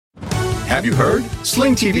Have you heard?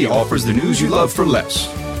 Sling TV offers the news you love for less.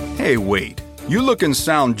 Hey, wait. You look and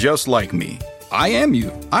sound just like me. I am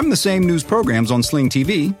you. I'm the same news programs on Sling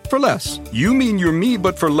TV for less. You mean you're me,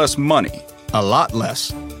 but for less money. A lot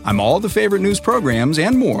less. I'm all the favorite news programs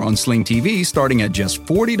and more on Sling TV starting at just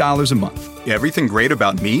 $40 a month. Everything great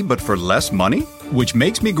about me, but for less money? Which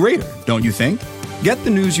makes me greater, don't you think? Get the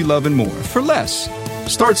news you love and more for less.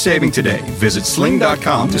 Start saving today. Visit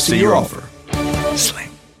sling.com to see your offer. Sling.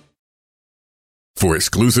 For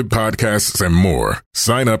exclusive podcasts and more,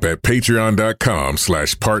 sign up at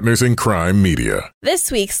patreon.com/partnersincrimemedia.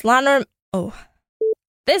 This week's Law and Order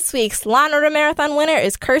Marathon winner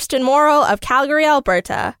is Kirsten Morrill of Calgary,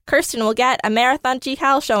 Alberta. Kirsten will get a marathon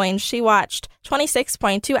decal showing she watched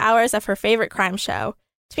 26.2 hours of her favorite crime show.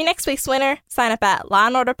 To be next week's winner, sign up at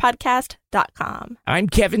lawandorderpodcast.com. I'm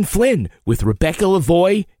Kevin Flynn with Rebecca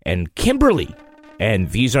Lavoie and Kimberly,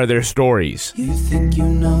 and these are their stories. You think you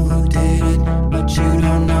know who did it, but you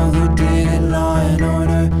don't know who did it. Law and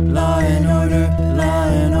order, law and order, law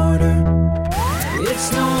and order.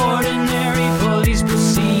 It's no ordinary police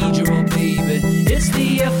procedural, baby. It's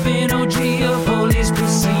the FNOG of police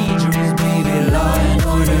procedurals, baby. Law and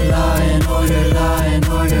order, law and order, law and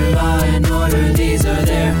order, law and order. These are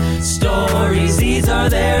their stories, these are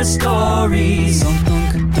their stories.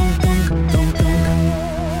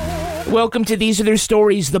 Welcome to These Are Their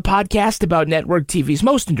Stories, the podcast about network TV's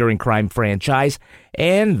most enduring crime franchise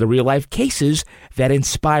and the real-life cases that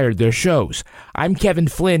inspired their shows. I'm Kevin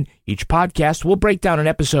Flynn. Each podcast will break down an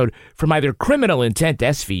episode from either Criminal Intent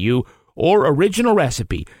SVU or Original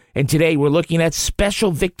Recipe. And today we're looking at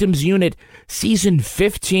Special Victims Unit, Season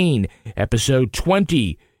 15, Episode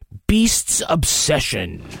 20, Beast's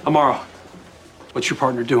Obsession. Amaro, what's your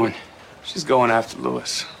partner doing? She's going after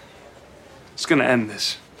Lewis. It's gonna end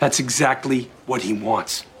this. That's exactly what he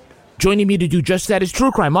wants. Joining me to do just that is true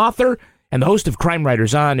crime author and the host of Crime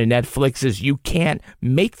Writers On and Netflix's You Can't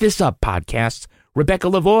Make This Up podcast, Rebecca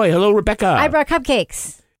Lavoie. Hello, Rebecca. I brought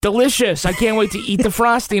cupcakes. Delicious. I can't wait to eat the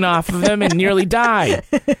frosting off of them and nearly die.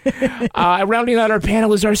 Rounding out our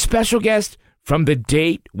panel is our special guest from the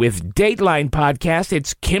Date with Dateline podcast.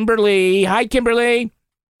 It's Kimberly. Hi, Kimberly.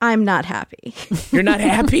 I'm not happy. You're not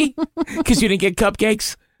happy? Because you didn't get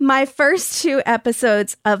cupcakes? My first two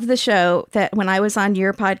episodes of the show that when I was on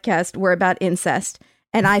your podcast were about incest.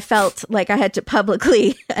 And I felt like I had to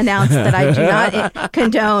publicly announce that I do not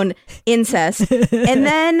condone incest. And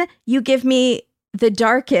then you give me the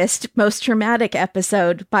darkest, most traumatic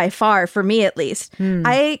episode by far, for me at least.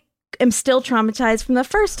 I am still traumatized from the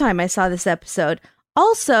first time I saw this episode.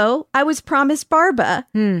 Also, I was promised Barba.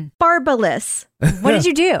 Barbaless. What did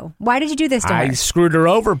you do? Why did you do this to her? I screwed her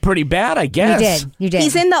over pretty bad, I guess. You did.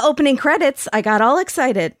 He's in the opening credits. I got all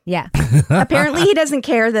excited. Yeah. Apparently, he doesn't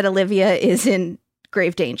care that Olivia is in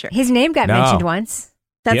grave danger. His name got mentioned once.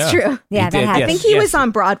 That's true. Yeah, that happened. I think he was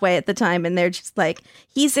on Broadway at the time, and they're just like,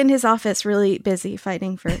 he's in his office really busy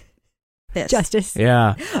fighting for this. Justice.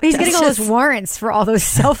 Yeah. He's getting all those warrants for all those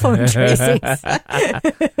cell phone tracings.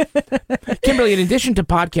 Kimberly, in addition to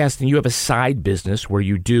podcasting, you have a side business where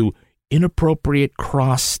you do inappropriate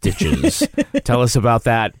cross stitches. Tell us about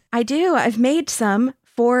that. I do. I've made some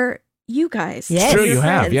for you guys. Yes. True, you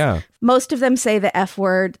have, yeah. Most of them say the F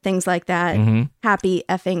word, things like that. Mm-hmm. Happy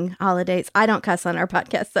effing holidays. I don't cuss on our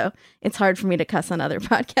podcast, so it's hard for me to cuss on other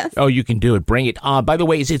podcasts. Oh, you can do it. Bring it. By the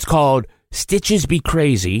way, it's called Stitches Be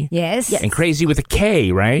Crazy. Yes. And crazy with a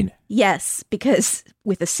K, right? Yes, because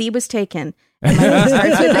with a C was taken, and my name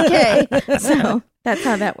starts with a K. So that's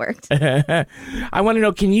how that worked. I want to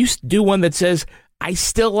know, can you do one that says, I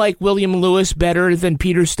still like William Lewis better than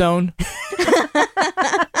Peter Stone?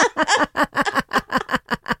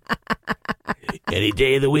 Any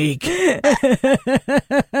day of the week.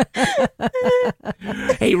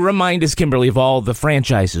 Hey, remind us, Kimberly, of all the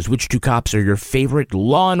franchises. Which two cops are your favorite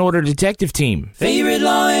Law and Order detective team? Favorite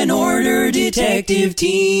Law and Order detective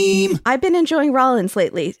team. I've been enjoying Rollins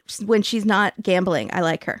lately. When she's not gambling, I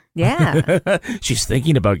like her. Yeah. She's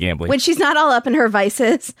thinking about gambling. When she's not all up in her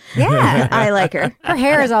vices, Yeah. I like her. Her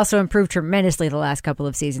hair has also improved tremendously the last couple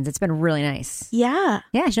of seasons. It's been really nice. Yeah.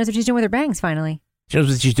 Yeah, she knows what she's doing with her bangs, finally. She knows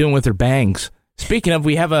what she's doing with her bangs. Speaking of,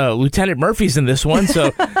 we have Lieutenant Murphy's in this one, so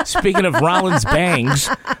speaking of Rollins bangs,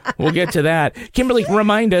 we'll get to that. Kimberly,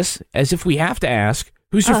 remind us, as if we have to ask,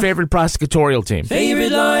 who's your favorite prosecutorial team?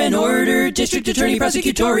 Favorite Law and Order District Attorney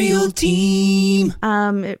Prosecutorial Team.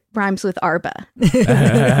 It rhymes with Arba.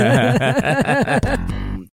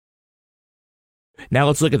 Now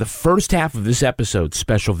let's look at the first half of this episode,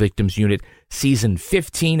 Special Victims Unit, Season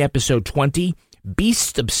 15, Episode 20,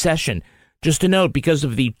 Beast's Obsession. Just a note, because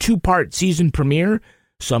of the two-part season premiere,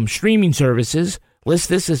 some streaming services, lists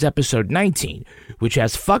this as episode 19, which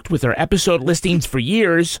has fucked with our episode listings for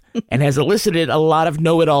years and has elicited a lot of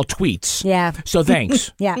know-it-all tweets. Yeah. So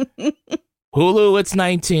thanks. Yeah. Hulu, it's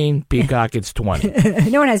 19. Peacock, it's 20.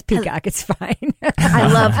 No one has Peacock. It's fine.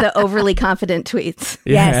 I love the overly confident tweets.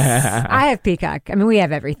 Yes. I have Peacock. I mean, we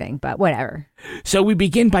have everything, but whatever. So we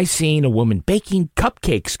begin by seeing a woman baking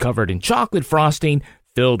cupcakes covered in chocolate frosting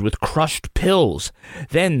filled with crushed pills.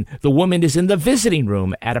 Then the woman is in the visiting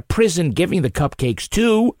room at a prison giving the cupcakes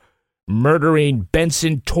to murdering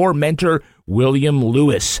Benson tormentor William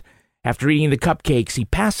Lewis. After eating the cupcakes, he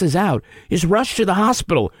passes out, is rushed to the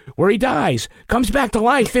hospital, where he dies, comes back to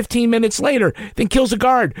life 15 minutes later, then kills a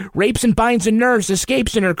guard, rapes and binds a nurse,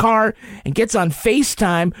 escapes in her car, and gets on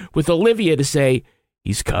FaceTime with Olivia to say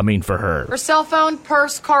he's coming for her. Her cell phone,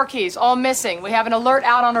 purse, car keys, all missing. We have an alert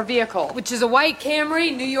out on her vehicle, which is a white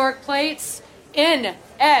Camry, New York plates,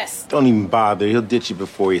 NS. Don't even bother. He'll ditch you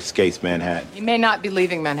before he escapes Manhattan. He may not be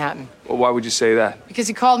leaving Manhattan. Well, why would you say that? Because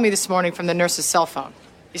he called me this morning from the nurse's cell phone.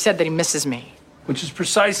 He said that he misses me. Which is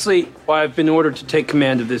precisely why I've been ordered to take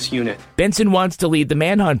command of this unit. Benson wants to lead the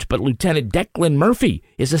manhunt, but Lieutenant Declan Murphy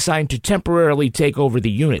is assigned to temporarily take over the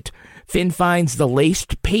unit. Finn finds the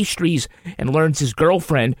laced pastries and learns his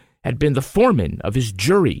girlfriend had been the foreman of his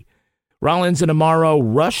jury. Rollins and Amaro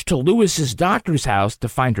rush to Lewis's doctor's house to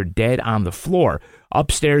find her dead on the floor.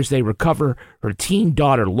 Upstairs, they recover her teen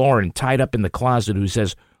daughter, Lauren, tied up in the closet, who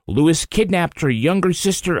says Lewis kidnapped her younger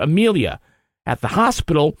sister, Amelia. At the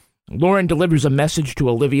hospital, Lauren delivers a message to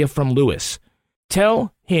Olivia from Lewis.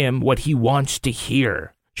 Tell him what he wants to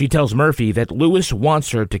hear. She tells Murphy that Lewis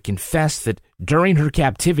wants her to confess that during her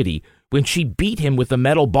captivity, when she beat him with a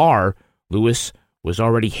metal bar, Lewis was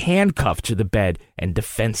already handcuffed to the bed and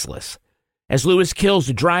defenseless. As Lewis kills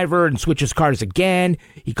the driver and switches cars again,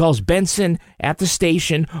 he calls Benson at the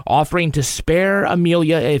station, offering to spare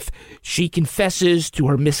Amelia if she confesses to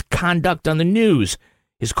her misconduct on the news.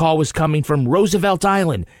 His call was coming from Roosevelt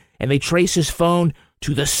Island, and they trace his phone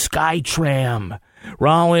to the Skytram.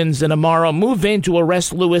 Rollins and Amaro move in to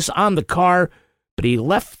arrest Lewis on the car, but he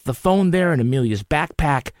left the phone there in Amelia's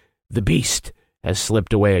backpack. The beast has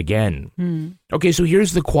slipped away again. Okay, so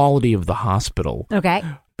here's the quality of the hospital. Okay.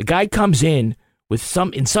 The guy comes in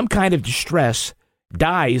in some kind of distress,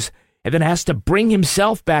 dies, and then has to bring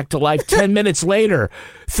himself back to life 10 minutes later.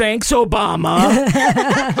 Thanks,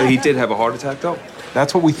 Obama. But he did have a heart attack, though?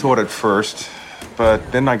 That's what we thought at first,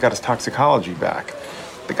 but then I got his toxicology back.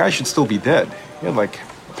 The guy should still be dead. He had like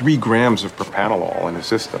 3 grams of propranolol in his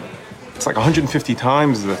system. It's like 150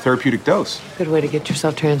 times the therapeutic dose. Good way to get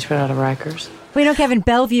yourself transferred out of Rikers. Well, Kevin,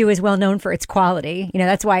 Bellevue is well known for its quality.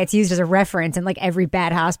 That's why it's used as a reference in like every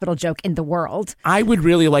bad hospital joke in the world. I would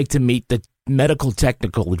really like to meet the medical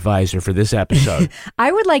technical advisor for this episode.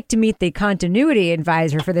 I would like to meet the continuity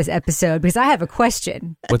advisor for this episode because I have a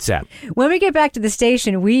question. What's that? When we get back to the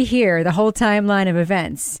station, we hear the whole timeline of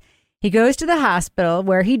events. He goes to the hospital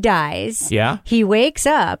where he dies. Yeah. He wakes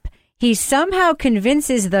up. He somehow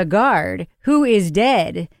convinces the guard, who is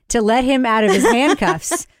dead, to let him out of his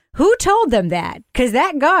handcuffs. Who told them that? Because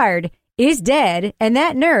that guard is dead, and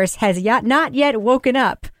that nurse has not yet woken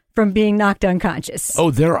up from being knocked unconscious.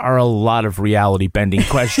 Oh, there are a lot of reality-bending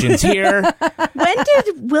questions here. When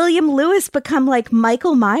did William Lewis become like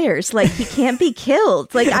Michael Myers? Like, he can't be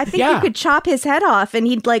killed. Like, I think you could chop his head off and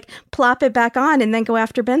he'd like plop it back on and then go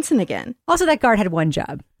after Benson again. Also, that guard had one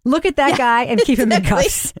job. Look at that guy and keep him in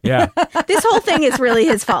cuffs. Yeah. This whole thing is really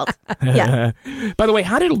his fault. Yeah. By the way,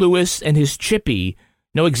 how did Lewis and his chippy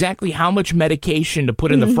know exactly how much medication to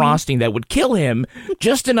put in the frosting that would kill him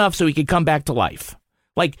just enough so he could come back to life?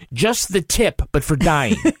 Like, just the tip, but for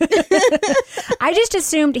dying. I just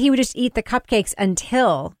assumed he would just eat the cupcakes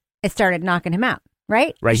until it started knocking him out,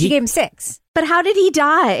 right? Right. She gave him 6. But how did he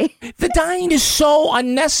die? The dying is so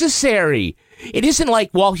unnecessary. It isn't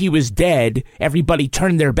like while he was dead, everybody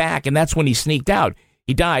turned their back and that's when he sneaked out.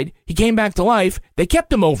 He died. He came back to life. They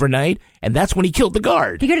kept him overnight, and that's when he killed the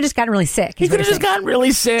guard. He could have just gotten really sick. He could have just gotten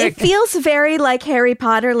really sick. It feels very like Harry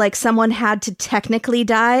Potter, like someone had to technically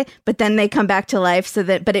die, but then they come back to life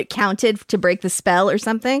but it counted to break the spell or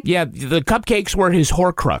something. Yeah, the cupcakes were his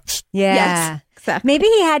Horcrux. Yeah. Yes. Exactly. Maybe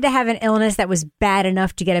he had to have an illness that was bad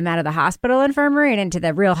enough to get him out of the hospital infirmary and into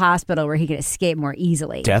the real hospital where he could escape more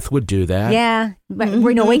easily. Death would do that. Yeah. But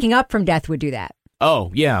waking up from death would do that.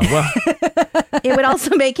 Oh, yeah. Well, it would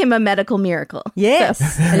also make him a medical miracle.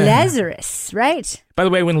 Yes. So. Lazarus, right? By the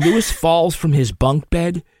way, when Lewis falls from his bunk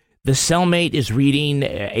bed, the cellmate is reading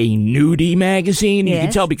a nudie magazine. You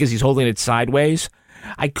can tell because he's holding it sideways.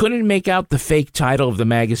 I couldn't make out the fake title of the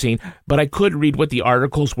magazine, but I could read what the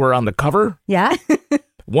articles were on the cover. Yeah.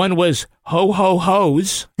 One was Ho Ho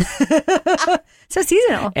Ho's. So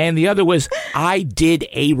seasonal. And the other was I Did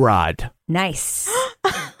A-Rod. Nice.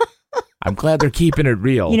 I'm glad they're keeping it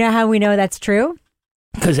real. You know how we know that's true?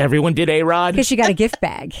 Because everyone did A-Rod? Because she got a gift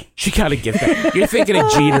bag. She got a gift bag. You're thinking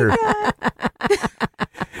of Jeter.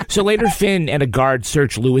 So later, Finn and a guard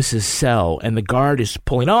search Lewis's cell, and the guard is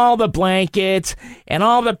pulling all the blankets and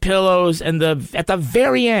all the pillows, and at the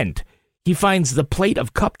very end, he finds the plate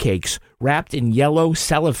of cupcakes wrapped in yellow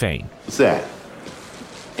cellophane. What's that?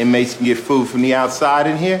 Inmates can get food from the outside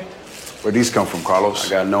in here? Where'd these come from, Carlos? I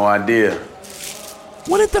got no idea.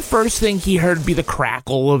 Wouldn't the first thing he heard be the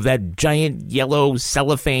crackle of that giant yellow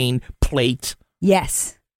cellophane plate?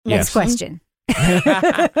 Yes. Next question.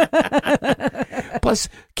 Plus,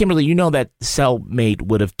 Kimberly, you know that cellmate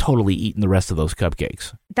would have totally eaten the rest of those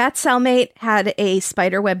cupcakes. That cellmate had a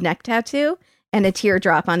spiderweb neck tattoo and a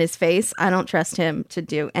teardrop on his face. I don't trust him to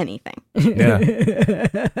do anything. Yeah.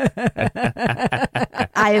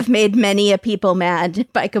 I have made many a people mad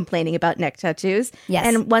by complaining about neck tattoos. Yes.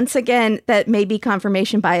 And once again, that may be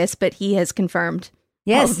confirmation bias, but he has confirmed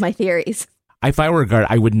all of my theories. If I were a guard,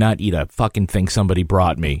 I would not eat a fucking thing somebody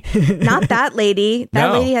brought me. Not that lady.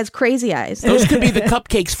 That No. lady has crazy eyes. Those could be the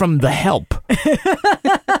cupcakes from The Help.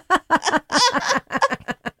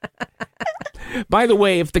 By the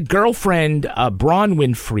way, if the girlfriend,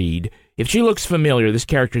 Bronwyn Freed, if she looks familiar, this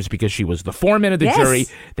character is because she was the foreman of the jury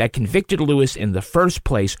that convicted Lewis in the first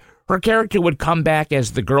place. Her character would come back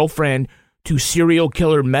as the girlfriend to serial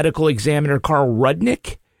killer medical examiner Carl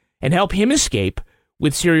Rudnick and help him escape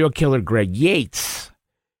with serial killer Greg Yates.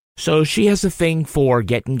 So she has a thing for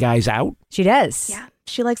getting guys out. She does. Yeah,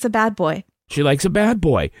 she likes a bad boy. She likes a bad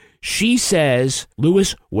boy. She says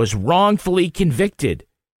Lewis was wrongfully convicted.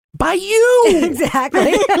 By you!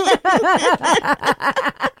 Exactly.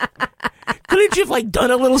 Couldn't you have,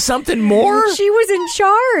 done a little something more? She was in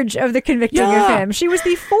charge of the convicting of him. She was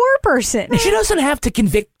the foreperson. She doesn't have to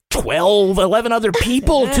convict 12, 11 other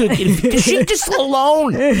people she just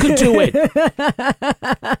alone could do it.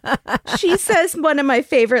 She says one of my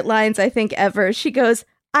favorite lines, I think, ever. She goes,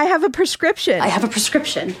 I have a prescription. I have a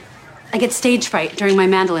prescription. I get stage fright during my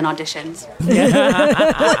mandolin auditions.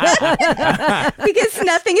 Because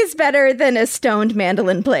nothing is better than a stoned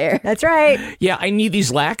mandolin player. That's right. Yeah, I need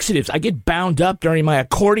these laxatives. I get bound up during my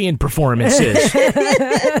accordion performances. You're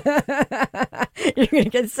going to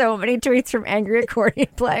get so many tweets from angry accordion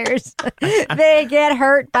players. They get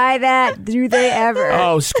hurt by that. Do they ever?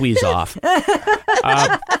 Oh, squeeze off.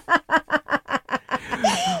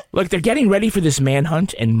 Look, they're getting ready for this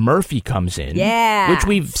manhunt, and Murphy comes in. Yeah. Which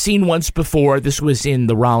we've seen once before. This was in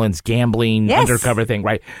the Rollins gambling undercover thing,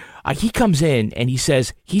 right? He comes in, and he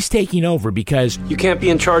says he's taking over because... You can't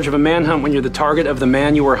be in charge of a manhunt when you're the target of the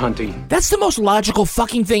man you were hunting. That's the most logical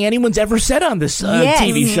fucking thing anyone's ever said on this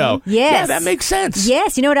TV show. Yes. Yeah, that makes sense.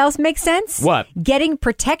 Yes. You know what else makes sense? What? Getting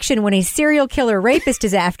protection when a serial killer rapist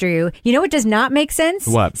is after you. You know what does not make sense?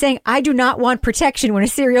 What? Saying, I do not want protection when a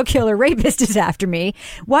serial killer rapist is after me.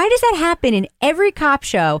 Why does that happen in every cop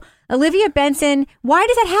show? Olivia Benson, why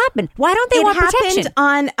does that happen? Why don't they want protection? It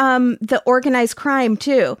happened on the organized crime,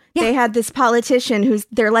 too. Yeah. They had this politician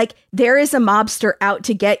they're like, there is a mobster out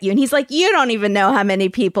to get you. And he's like, you don't even know how many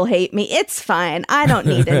people hate me. It's fine. I don't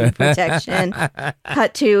need any protection.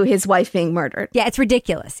 Cut to his wife being murdered. Yeah, it's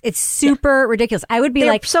ridiculous. It's super ridiculous. I would be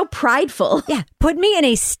They're so prideful. Yeah, put me in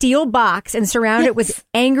a steel box and surround it with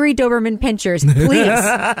angry Doberman pinchers, please.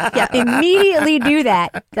 Yeah, immediately do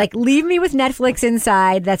that. Leave me with Netflix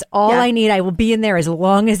inside. That's all I need. I will be in there as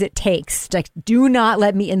long as it takes. Do not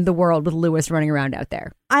let me in the world with Lewis running around out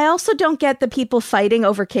there. I also don't get the people fighting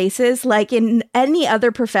over cases. Like in any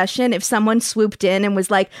other profession, if someone swooped in and was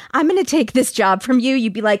like, I'm going to take this job from you,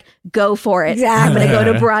 you'd be like, go for it. Exactly. I'm going to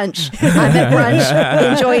go to brunch. I'm at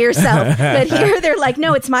brunch. Enjoy yourself. But here they're like,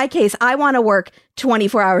 no, it's my case. I want to work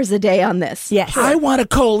 24 hours a day on this. Yes. I want to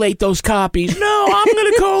collate those copies. No, I'm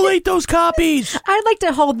going to collate those copies. I'd like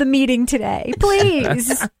to hold the meeting today,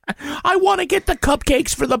 please. I want to get the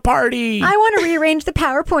cupcakes for the party. I want to rearrange the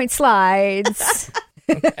PowerPoint slides.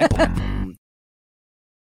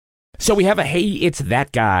 So we have a Hey, It's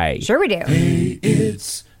That Guy. Sure we do. Hey,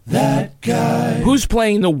 it's that guy. Who's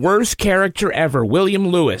playing the worst character ever? William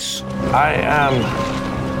Lewis. I am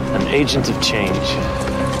an agent of change.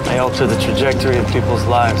 I alter the trajectory of people's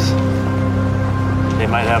lives. They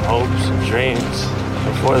might have hopes and dreams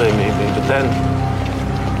before they meet me, but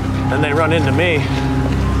then they run into me.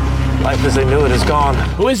 Life as they knew it is gone.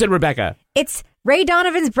 Who is it, Rebecca? It's Ray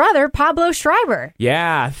Donovan's brother, Pablo Schreiber.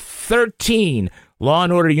 Yeah, 13 Law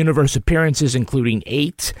 & Order Universe appearances, including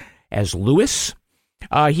 8 as Lewis.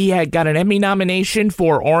 He had got an Emmy nomination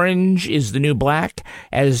for Orange is the New Black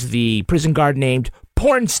as the prison guard named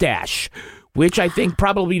Pornstache, which I think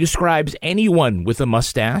probably describes anyone with a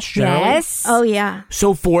mustache. Generally. Yes. Oh, yeah.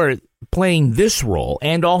 So for playing this role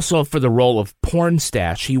and also for the role of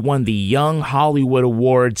Pornstache, he won the Young Hollywood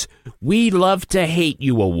Awards We Love to Hate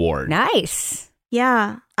You Award. Nice.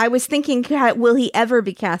 Yeah. I was thinking, will he ever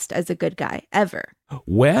be cast as a good guy? Ever?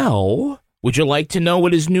 Well, would you like to know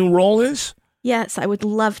what his new role is? Yes, I would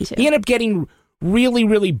love to. He ended up getting really,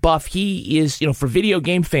 really buff. He is, for video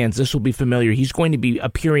game fans, this will be familiar. He's going to be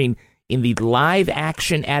appearing in the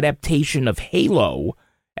live-action adaptation of Halo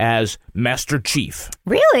as Master Chief.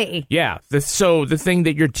 Really? Yeah. So the thing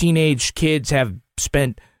that your teenage kids have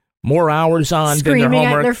spent more hours on screaming than their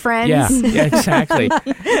homework. At their friends. Yeah, exactly.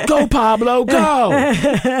 Go, Pablo, go!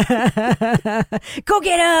 Go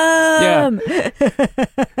get him! Yeah.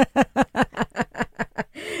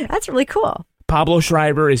 That's really cool. Pablo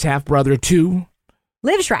Schreiber is half-brother to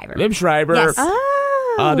Liv Schreiber. Yes.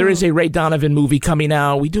 Oh. There is a Ray Donovan movie coming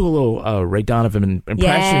out. We do a little Ray Donovan impression,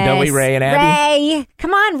 yes. don't we, Ray and Abby? Ray!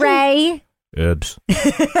 Come on, Ray! Oops.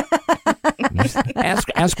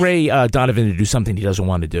 ask Ray Donovan to do something he doesn't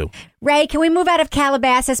want to do. Ray, can we move out of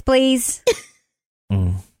Calabasas, please?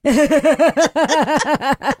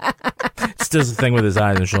 Still the thing with his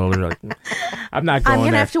eyes and shoulders. Like, I'm not going I'm going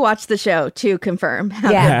to there. have to watch the show to confirm how good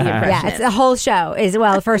the Yeah, impression it's is. the whole show.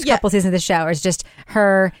 The first couple seasons of the show is just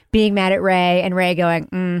her being mad at Ray and Ray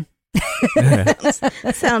going,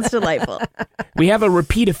 Sounds delightful. We have a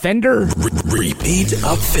repeat offender. Repeat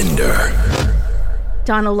offender.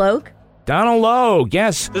 Donald Logue? Donald Logue,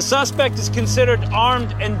 yes. The suspect is considered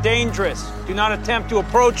armed and dangerous. Do not attempt to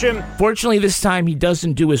approach him. Fortunately, this time he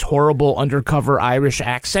doesn't do his horrible undercover Irish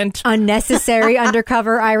accent. Unnecessary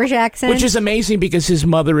undercover Irish accent. Which is amazing because his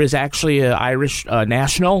mother is actually an Irish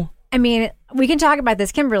national. I mean, we can talk about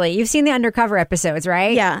this, Kimberly. You've seen the undercover episodes,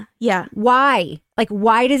 right? Yeah. Why?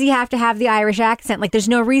 Why does he have to have the Irish accent? There's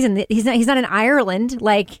no reason. He's not in Ireland.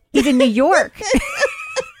 He's in New York.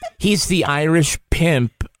 He's the Irish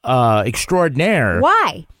pimp extraordinaire.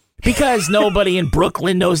 Why? Because nobody in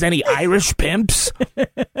Brooklyn knows any Irish pimps.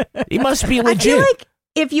 He must be legit. I feel like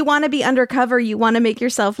if you want to be undercover, you want to make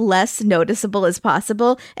yourself less noticeable as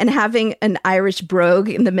possible. And having an Irish brogue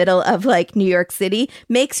in the middle of New York City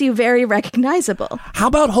makes you very recognizable. How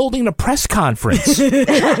about holding a press conference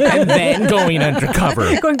and then going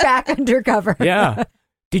undercover? Going back undercover. Yeah.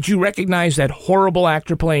 Did you recognize that horrible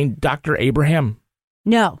actor playing Dr. Abraham?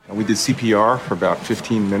 No. We did CPR for about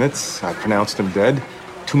 15 minutes. I pronounced him dead.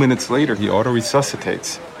 2 minutes later, he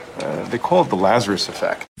auto-resuscitates. They call it the Lazarus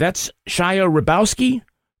effect. That's Shia Rabowski.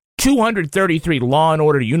 233 Law &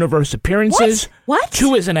 Order Universe appearances. What?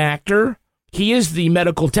 2 as an actor. He is the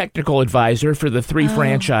medical technical advisor for the 3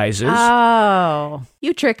 franchises. Oh.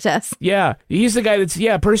 You tricked us. Yeah. He's the guy that's,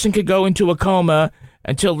 a person could go into a coma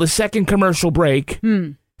until the second commercial break.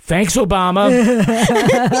 Thanks, Obama.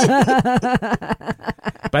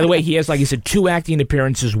 By the way, he has, like I said, 2 acting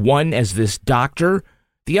appearances. One as this doctor,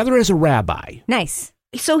 the other as a rabbi. Nice.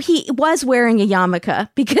 So he was wearing a yarmulke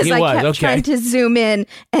because He I was, kept okay. trying to zoom in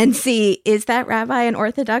and see, is that rabbi an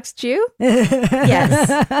Orthodox Jew? Yes.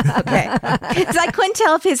 Okay. Because I couldn't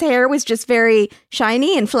tell if his hair was just very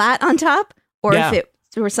shiny and flat on top or if it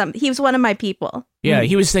were some. He was one of my people. Yeah,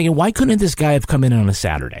 he was thinking, why couldn't this guy have come in on a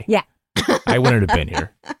Saturday? Yeah. I wouldn't have been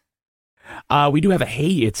here. We do have a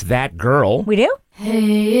Hey, It's That Girl. We do?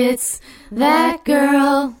 Hey, it's that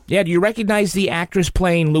girl. Yeah, do you recognize the actress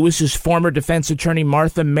playing Lewis's former defense attorney,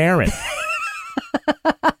 Martha Maron?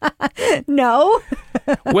 No.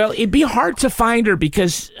 Well, it'd be hard to find her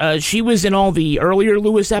because she was in all the earlier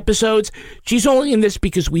Lewis episodes. She's only in this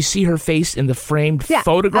because we see her face in the framed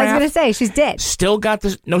photograph. I was going to say, she's dead. Still got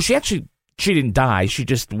this. No, she didn't die. She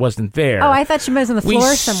just wasn't there. Oh, I thought she was on the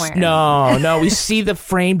floor somewhere. No. We see the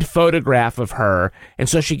framed photograph of her. And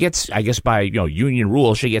so she gets, I guess by union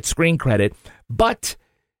rule, she gets screen credit. But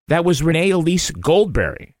that was Renee Elise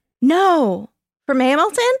Goldberry. No. From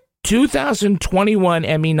Hamilton? 2021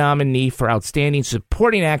 Emmy nominee for Outstanding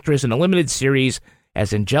Supporting Actress in a Limited Series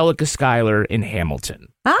as Angelica Schuyler in Hamilton.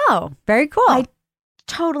 Oh, very cool. I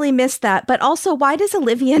totally missed that. But also, why does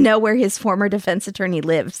Olivia know where his former defense attorney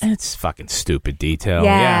lives? It's fucking stupid detail.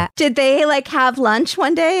 Yeah. Did they have lunch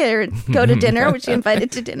one day or go to dinner? Was she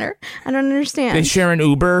invited to dinner? I don't understand. They share an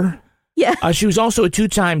Uber. Yeah. She was also a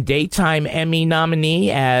 2-time daytime Emmy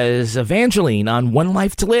nominee as Evangeline on One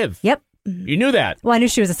Life to Live. Yep. You knew that. Well, I knew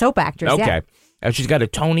she was a soap actress. Okay. Yeah. She's got a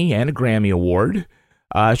Tony and a Grammy Award.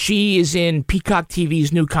 She is in Peacock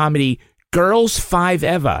TV's new comedy, Girls 5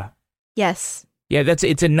 Eva. Yes. Yeah, it's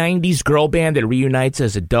a 90s girl band that reunites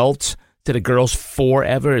as adults instead of Girls 4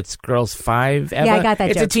 Ever, it's Girls 5 Ever. Yeah, I got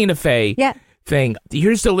that It's joke. a Tina Fey thing.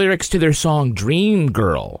 Here's the lyrics to their song, Dream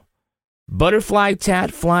Girl. Butterfly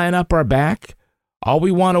tat flying up our back. All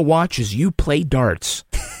we want to watch is you play darts.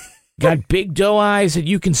 Got big doe eyes that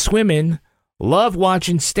you can swim in. Love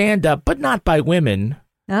watching stand-up, but not by women.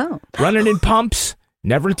 Oh. Running in pumps,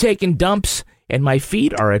 never taking dumps, and my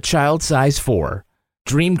feet are a child size 4.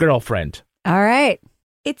 Dream girlfriend. All right.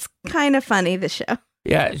 It's kind of funny, the show.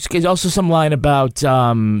 Yeah, there's also some line about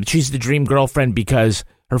she's the dream girlfriend because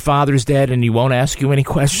her father's dead and he won't ask you any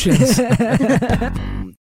questions.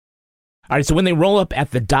 All right, so when they roll up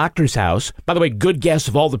at the doctor's house, by the way, good guess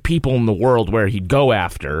of all the people in the world where he'd go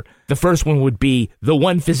after. The first one would be the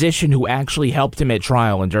one physician who actually helped him at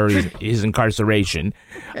trial and during his incarceration.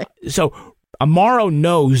 So Amaro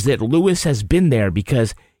knows that Lewis has been there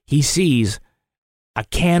because he sees a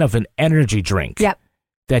can of an energy drink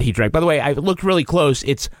that he drank. By the way, I looked really close.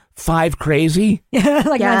 It's 5 Crazy. Not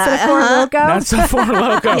so 4 Loco? Not so 4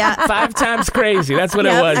 Loco. 5 times Crazy. That's what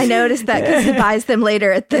it was. I noticed that because he buys them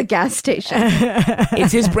later at the gas station.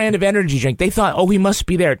 It's his brand of energy drink. They thought, he must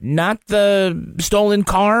be there. Not the stolen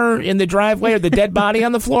car in the driveway or the dead body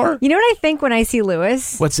on the floor. You know what I think when I see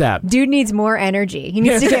Lewis? What's that? Dude needs more energy. He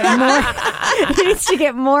needs to get more. He needs to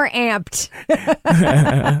get more amped.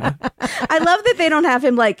 I love that they don't have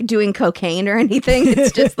him like doing cocaine or anything.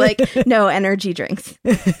 It's just like, no, energy drinks.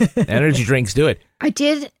 Energy drinks do it. I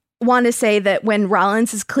did want to say that when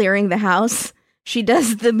Rollins is clearing the house, she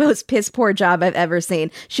does the most piss poor job I've ever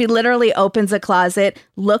seen. She literally opens a closet,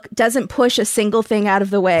 doesn't push a single thing out of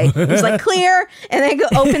the way. He's like, clear, and then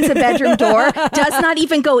opens a bedroom door, does not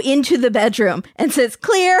even go into the bedroom, and says,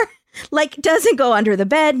 clear, like doesn't go under the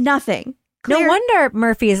bed, nothing. Clear. No wonder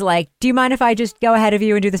Murphy is like, do you mind if I just go ahead of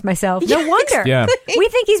you and do this myself? No wonder. Yeah. We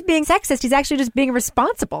think he's being sexist. He's actually just being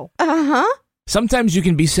responsible. Uh-huh. Sometimes you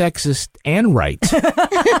can be sexist and right.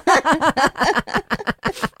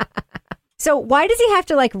 So why does he have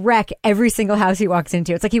to like wreck every single house he walks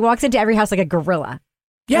into? It's like he walks into every house like a gorilla.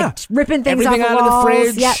 Yeah. Like, ripping things Everything off out of the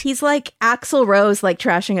fridge. Yeah, he's like Axl Rose, like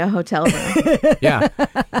trashing a hotel room. Yeah.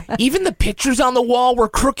 Even the pictures on the wall were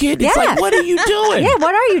crooked. It's like, what are you doing? Yeah,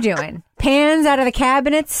 what are you doing? Pans out of the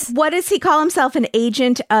cabinets. What does he call himself? An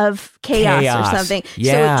agent of chaos or something.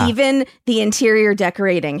 Yeah. So even the interior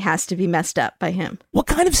decorating has to be messed up by him. What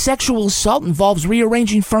kind of sexual assault involves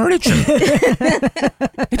rearranging furniture?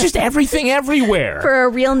 It's just everything everywhere. For a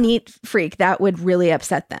real neat freak, that would really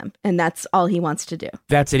upset them. And that's all he wants to do.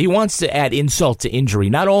 That's it. He wants to add insult to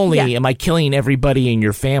injury. Not only am I killing everybody in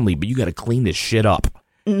your family, but you got to clean this shit up.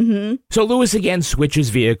 Mm-hmm. So Lewis again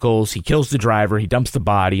switches vehicles. He kills the driver. He dumps the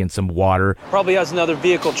body in some water. Probably has another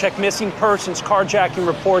vehicle. Check missing persons, carjacking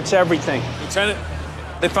reports, everything. Lieutenant,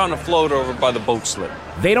 they found a float over by the boat slip.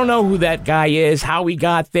 They don't know who that guy is, how he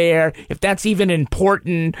got there, if that's even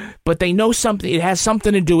important, but they know something. It has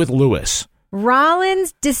something to do with Lewis.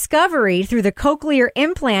 Rollins' discovery through the cochlear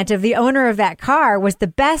implant of the owner of that car was the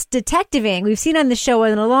best detectiving we've seen on the show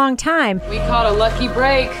in a long time. We caught a lucky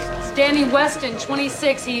break. Danny Weston,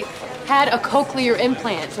 26, he had a cochlear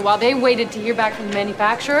implant. So while they waited to hear back from the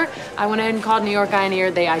manufacturer, I went ahead and called New York Eye and Ear.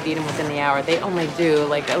 They ID'd him within the hour. They only do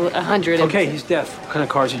like 100. Okay, he's deaf. What kind of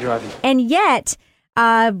car is he driving? And yet,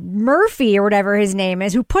 Murphy, or whatever his name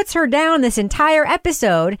is, who puts her down this entire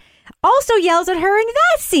episode, also yells at her in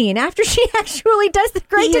that scene after she actually does the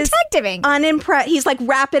great detectiving. Unimpressed. He's like,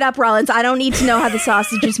 wrap it up, Rollins. I don't need to know how the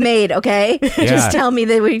sausage is made, okay? Just tell me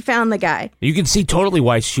that we found the guy. You can see totally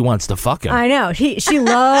why she wants to fuck him. I know. She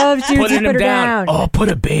loves dudes Putting who put him her down. down. Oh, put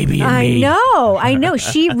a baby in me. I know.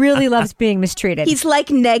 She really loves being mistreated. He's like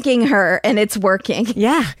negging her, and it's working.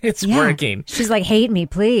 Yeah. It's working. She's like, hate me,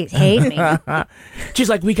 please. Hate me. She's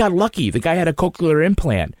like, we got lucky. The guy had a cochlear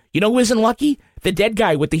implant. You know who isn't lucky? The dead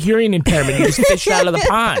guy with the hearing impairment who just fished out of the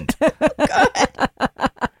pond.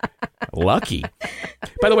 Lucky.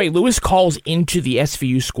 By the way, Lewis calls into the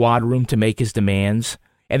SVU squad room to make his demands.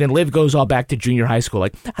 And then Liv goes all back to junior high school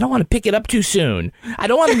like, I don't want to pick it up too soon. I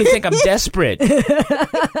don't want him to think I'm desperate.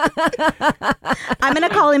 I'm going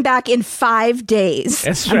to call him back in 5 days.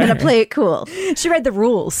 That's I'm right. going to play it cool. She read the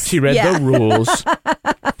rules. She read the rules.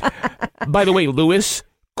 By the way, Lewis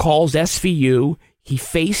calls SVU. He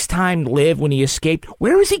FaceTimed Liv when he escaped.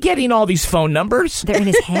 Where is he getting all these phone numbers? They're in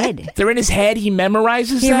his head. They're in his head. He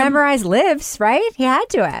memorizes He them. memorized Liv's, right? He had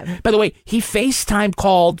to have. By the way, he FaceTime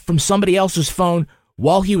called from somebody else's phone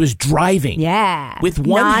while he was driving. Yeah. With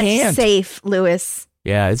one Not hand. safe, Lewis.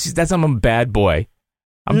 Yeah, that's I'm a bad boy.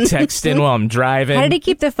 I'm texting while I'm driving. How did he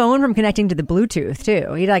keep the phone from connecting to the Bluetooth,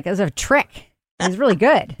 too? It was a trick. It was really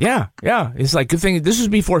good. Yeah. It's like, good thing. This was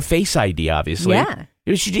before Face ID, obviously. Yeah.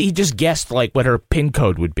 He just guessed like what her PIN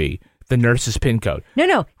code would be. The nurse's PIN code.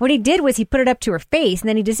 No. What he did was he put it up to her face, and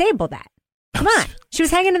then he disabled that. Come on. She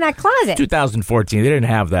was hanging in that closet. 2014. They didn't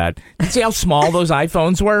have that. See how small those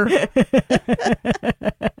iPhones were?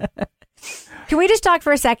 Can we just talk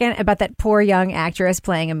for a second about that poor young actress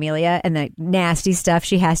playing Amelia and the nasty stuff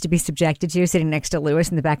she has to be subjected to sitting next to Lewis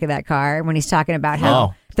in the back of that car when he's talking about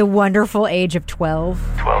how the wonderful age of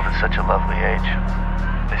 12. 12 is such a lovely age.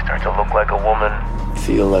 They start to look like a woman,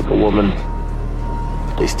 feel like a woman.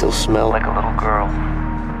 They still smell like a little girl.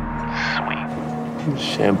 Sweet.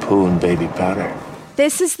 Shampoo and baby powder.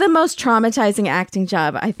 This is the most traumatizing acting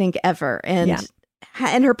job I think ever.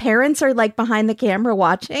 And her parents are like behind the camera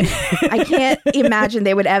watching. I can't imagine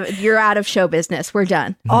they would ever. You're out of show business. We're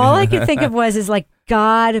done. All I could think of was like,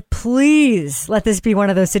 God, please let this be one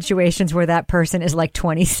of those situations where that person is like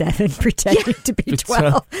 27 pretending to be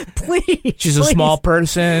 12. Please. She's a small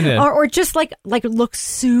person. And or just like looks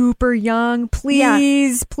super young.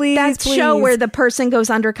 Please, please, that please. show where the person goes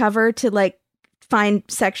undercover to like find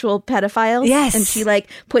sexual pedophiles. Yes. And she like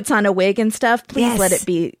puts on a wig and stuff. Please let it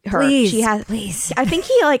be her. Please. I think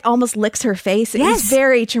he like almost licks her face. Yes. It's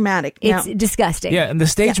very traumatic. It's disgusting. Yeah, and the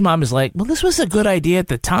stage mom is like, well, this was a good idea at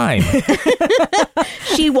the time.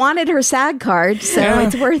 She wanted her SAG card, so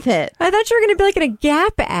it's worth it. I thought you were going to be like in a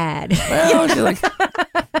Gap ad. Well, she's like,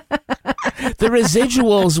 the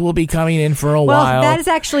residuals will be coming in for a while. Well, that is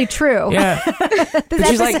actually true. Yeah.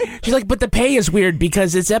 She's like, but the pay is weird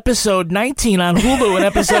because it's episode 19 on Hulu and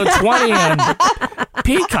episode 20 on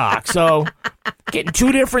Peacock, so getting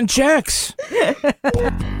 2 different checks.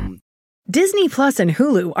 Disney Plus and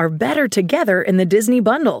Hulu are better together in the Disney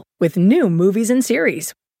Bundle with new movies and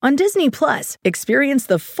series. On Disney Plus, experience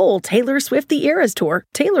the full Taylor Swift The Eras Tour,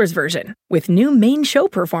 Taylor's version, with new main show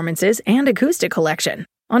performances and acoustic collection.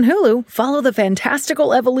 On Hulu, follow the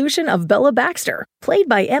fantastical evolution of Bella Baxter, played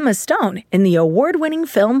by Emma Stone in the award-winning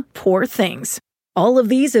film Poor Things. All of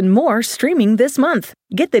these and more streaming this month.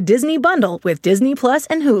 Get the Disney Bundle with Disney Plus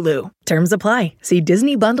and Hulu. Terms apply. See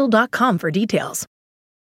DisneyBundle.com for details.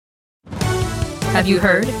 Have you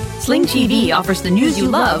heard? Sling TV offers the news you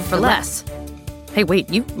love for less. Hey, wait,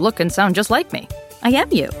 you look and sound just like me. I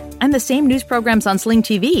am you. I'm the same news programs on Sling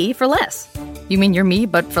TV for less. You mean you're me,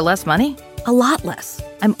 but for less money? A lot less.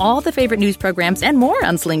 I'm all the favorite news programs and more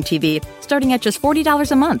on Sling TV, starting at just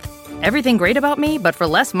 $40 a month. Everything great about me, but for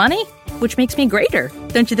less money? Which makes me greater,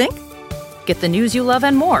 don't you think? Get the news you love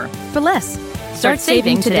and more for less. Start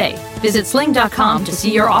saving today. Visit sling.com to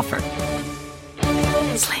see your offer.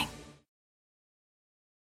 Sling.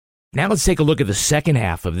 Now let's take a look at the second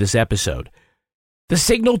half of this episode. The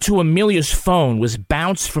signal to Amelia's phone was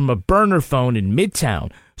bounced from a burner phone in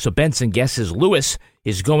Midtown, so Benson guesses Lewis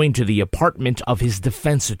is going to the apartment of his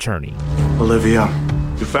defense attorney. Olivia,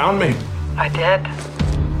 you found me. I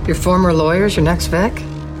did. Your former lawyer's your next Vic?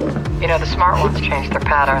 You know, the smart ones change their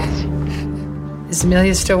patterns. Is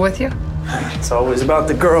Amelia still with you? It's always about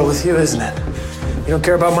the girl with you, isn't it? You don't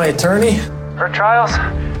care about my attorney? Her trials?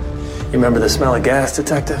 You remember the smell of gas,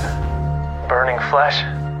 detective? Burning flesh?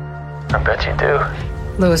 I bet you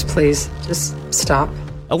do. Lewis, please, just stop.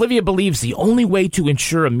 Olivia believes the only way to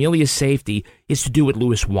ensure Amelia's safety is to do what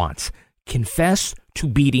Lewis wants. Confess to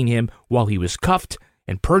beating him while he was cuffed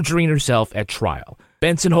and perjuring herself at trial.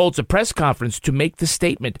 Benson holds a press conference to make the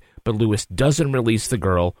statement, but Lewis doesn't release the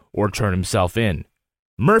girl or turn himself in.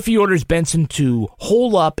 Murphy orders Benson to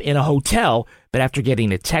hole up in a hotel, but after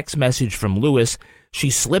getting a text message from Lewis, she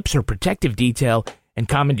slips her protective detail and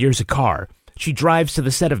commandeers a car. She drives to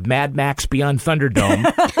the set of Mad Max Beyond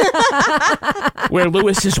Thunderdome, where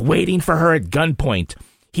Lewis is waiting for her at gunpoint.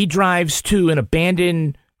 He drives to an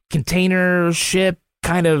abandoned container ship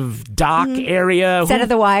kind of dock area. Set of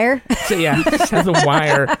the Wire? Yeah, Set of the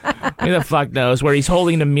Wire. Who the fuck knows? Where he's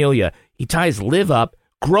holding Amelia. He ties Liv up,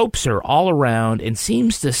 gropes her all around, and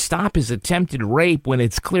seems to stop his attempted rape when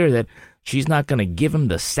it's clear that she's not going to give him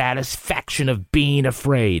the satisfaction of being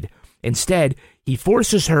afraid. Instead, he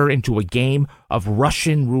forces her into a game of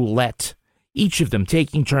Russian roulette, each of them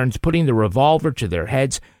taking turns putting the revolver to their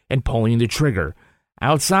heads and pulling the trigger.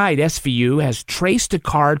 Outside, SVU has traced a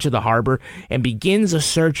car to the harbor and begins a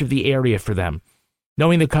search of the area for them.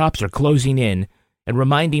 Knowing the cops are closing in and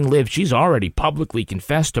reminding Liv she's already publicly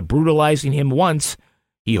confessed to brutalizing him once,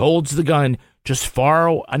 he holds the gun just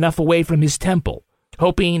far enough away from his temple.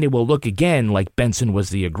 Hoping it will look again like Benson was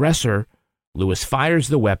the aggressor, Lewis fires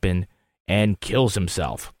the weapon and kills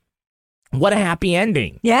himself. What a happy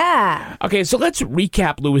ending. Yeah. Okay, so let's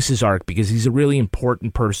recap Lewis's arc because he's a really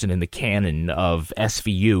important person in the canon of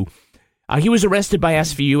SVU. He was arrested by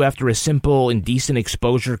SVU after a simple indecent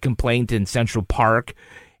exposure complaint in Central Park.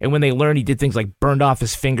 And when they learned he did things like burned off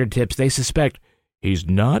his fingertips, they suspect He's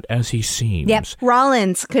not as he seems. Yep.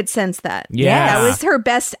 Rollins could sense that. Yeah. That was her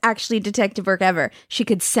best, actually, detective work ever. She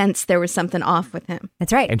could sense there was something off with him.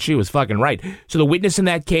 That's right. And she was fucking right. So the witness in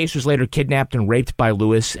that case was later kidnapped and raped by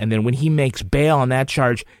Lewis. And then when he makes bail on that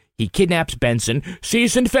charge, he kidnaps Benson.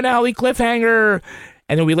 Season finale cliffhanger.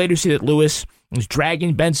 And then we later see that Lewis is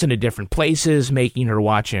dragging Benson to different places, making her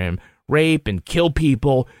watch him rape and kill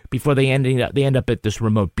people before they end up at this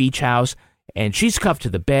remote beach house. And she's cuffed to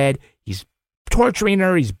the bed. He's torturing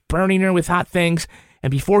her, he's burning her with hot things, and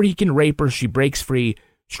before he can rape her, she breaks free,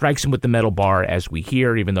 strikes him with the metal bar, as we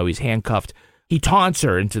hear, even though he's handcuffed. He taunts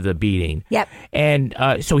her into the beating. Yep. And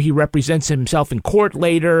so he represents himself in court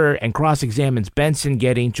later and cross-examines Benson,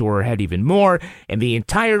 getting to her head even more, and the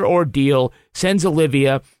entire ordeal sends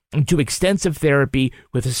Olivia into extensive therapy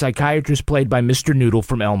with a psychiatrist played by Mr. Noodle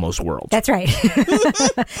from Elmo's World. That's right.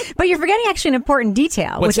 But you're forgetting actually an important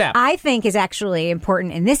detail, What's which that? I think is actually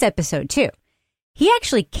important in this episode, too. He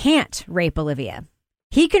actually can't rape Olivia.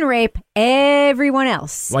 He can rape everyone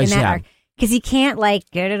else. Why is that? Because he can't,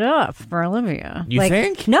 get it up for Olivia. You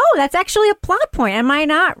think? No, that's actually a plot point. Am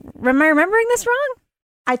I remembering this wrong?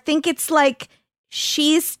 I think it's like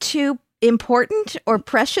she's too important or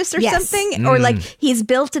precious or something. Or he's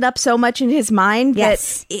built it up so much in his mind that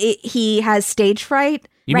he has stage fright.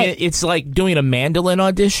 You mean it's like doing a mandolin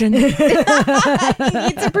audition? He needs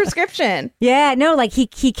a prescription. Yeah, no, he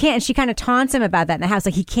can't. She kind of taunts him about that in the house.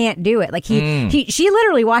 He can't do it. She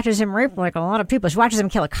literally watches him rape a lot of people. She watches him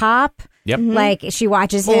kill a cop. Yep. She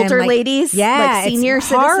watches him older ladies, senior it's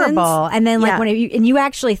citizens. Horrible. And then when you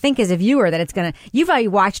actually think as a viewer that it's gonna, you've already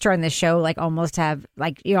watched her on the show almost have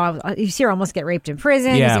you see her almost get raped in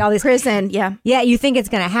prison. Yeah. You see all this prison. Yeah. Yeah. You think it's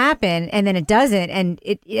gonna happen, and then it doesn't, and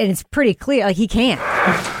it's pretty clear he can't.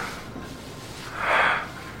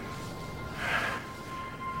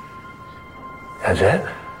 That's it?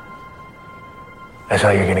 That's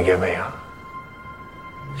all you're gonna give me, huh?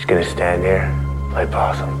 Just gonna stand here, play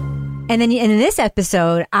possum. And then in this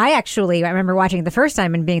episode, I remember watching it the first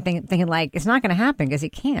time and thinking it's not going to happen because he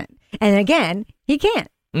can't. And again, he can't.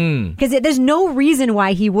 Because there's no reason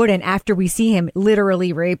why he wouldn't after we see him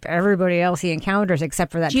literally rape everybody else he encounters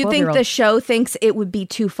except for that 12-year-old. Do you think the show thinks it would be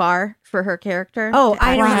too far for her character? Oh,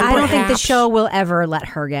 I don't think the show will ever let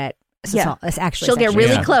her get she'll get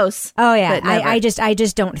really close. Oh yeah, I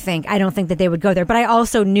just don't think that they would go there. But I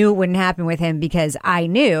also knew it wouldn't happen with him because I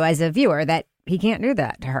knew as a viewer that he can't do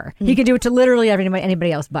that to her. He can do it to literally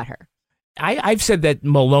anybody else but her. I've said that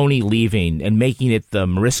Maloney leaving and making it the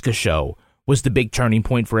Mariska show was the big turning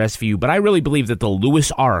point for SVU, but I really believe that the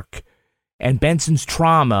Lewis arc and Benson's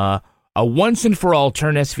trauma a once and for all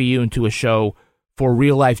turn SVU into a show for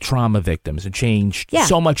real life trauma victims and changed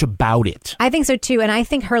so much about it. I think so too, and I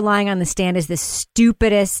think her lying on the stand is the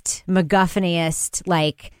stupidest,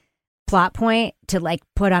 MacGuffiniest plot point to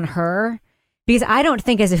put on her. Because I don't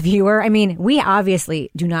think as a viewer, we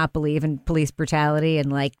obviously do not believe in police brutality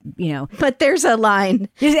and But there's a line.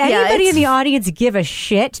 Does anybody in the audience give a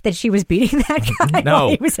shit that she was beating that guy while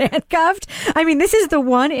he was handcuffed? This is the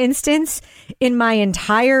one instance in my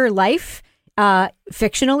entire life,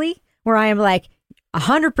 fictionally, where I am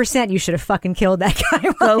 100% you should have fucking killed that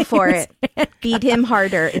guy. Go for it. Beat him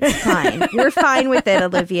harder. It's fine. We're fine with it,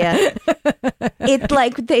 Olivia.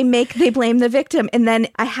 It's they blame the victim. And then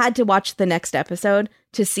I had to watch the next episode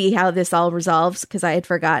to see how this all resolves because I had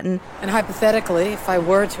forgotten. And hypothetically, if I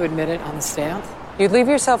were to admit it on the stand, You'd leave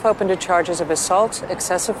yourself open to charges of assault,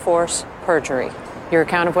 excessive force, perjury. Your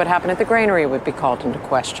account of what happened at the granary would be called into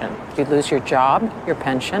question. You'd lose your job, your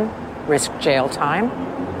pension, risk jail time.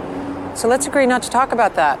 So let's agree not to talk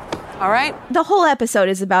about that, all right? The whole episode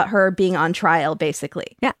is about her being on trial,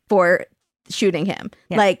 basically, for shooting him.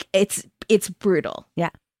 Yeah. It's brutal. Yeah.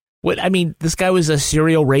 This guy was a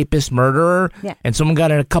serial rapist, murderer, and someone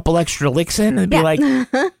got a couple extra licks in, and be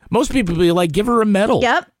most people would be give her a medal.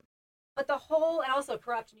 Yep. But the whole, and also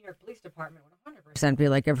corrupt New York Police Department would 100%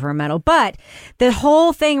 be give her a medal. But the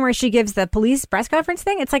whole thing where she gives the police press conference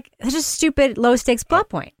thing, it's such a stupid, low stakes plot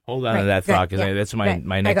point. Hold on to that thought, because that's my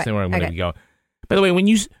next thing where I'm going to go. By the way, when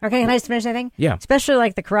you... Okay, can I just finish that thing? Yeah.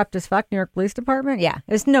 Especially the corrupt as fuck New York Police Department. Yeah,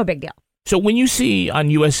 it's no big deal. So when you see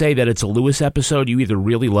on USA that it's a Lewis episode, you either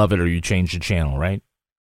really love it or you change the channel, right?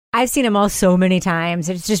 I've seen them all so many times.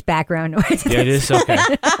 It's just background noise. Yeah, it is? Okay.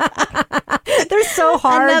 They're so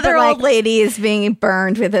hard. Another old lady is being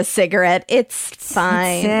burned with a cigarette. It's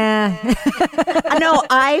fine. Yeah. No,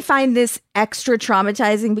 I find this extra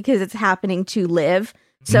traumatizing because it's happening to Liv.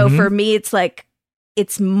 So for me, it's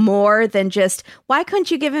it's more than just, why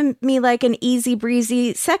couldn't you give me an easy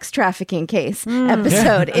breezy sex trafficking case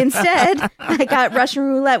episode? Instead, I got Russian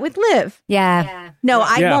roulette with Liv. Yeah. No,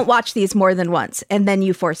 I won't watch these more than once, and then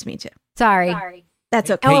you force me to. Sorry. That's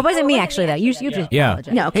okay. Oh, it wasn't me, actually, though. You just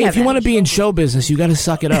apologize. No, hey, if you want to be in show business, you got to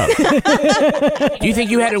suck it up. Do you think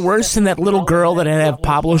you had it worse than that little girl that had to have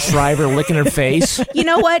Pablo Schreiber licking her face? You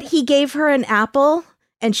know what? He gave her an apple,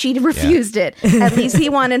 and she refused it. At least he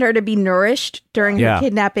wanted her to be nourished during her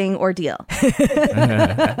kidnapping ordeal.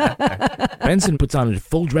 Benson puts on a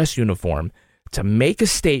full dress uniform to make a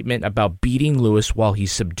statement about beating Lewis while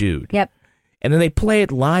he's subdued. Yep. And then they play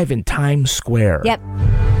it live in Times Square. Yep.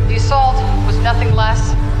 The assault was nothing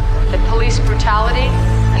less than police brutality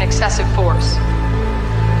and excessive force.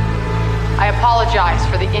 I apologize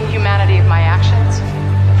for the inhumanity of my actions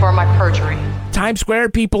and for my perjury. Times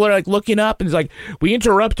Square, people are like looking up and it's like, we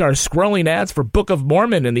interrupt our scrolling ads for Book of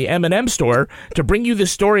Mormon in the M&M store to bring you the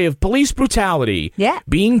story of police brutality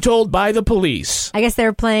being told by the police. I guess they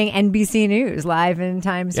were playing NBC News live in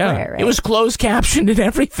Times Square, right? It was closed captioned and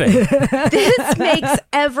everything. This makes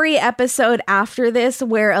every episode after this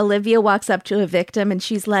where Olivia walks up to a victim and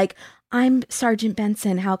she's like, I'm Sergeant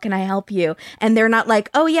Benson. How can I help you? And they're not like,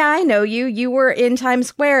 oh, yeah, I know you. You were in Times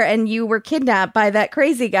Square and you were kidnapped by that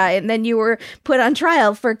crazy guy. And then you were put on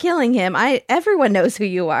trial for killing him. Everyone knows who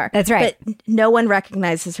you are. That's right. But no one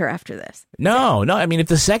recognizes her after this. No. I mean, if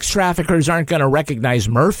the sex traffickers aren't going to recognize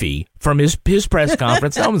Murphy from his press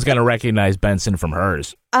conference, no one's going to recognize Benson from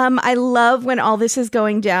hers. I love when all this is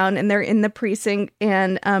going down and they're in the precinct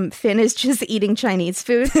and Finn is just eating Chinese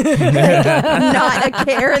food. Like, not a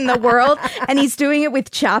care in the world. And he's doing it with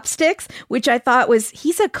chopsticks, which I thought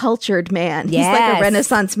he's a cultured man. Yes. He's like a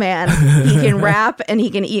Renaissance man. He can rap and he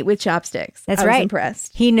can eat with chopsticks. That's I right. was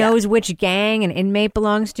impressed. He knows which gang an inmate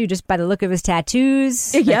belongs to just by the look of his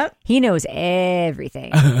tattoos. Yep. He knows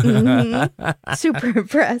everything. Mm-hmm. Super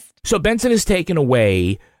impressed. So Benson is taken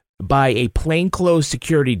away by a plainclothes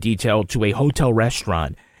security detail to a hotel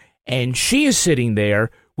restaurant, and she is sitting there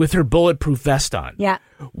with her bulletproof vest on. Yeah.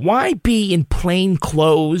 Why be in plain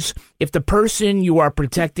clothes if the person you are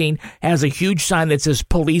protecting has a huge sign that says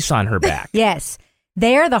police on her back? Yes.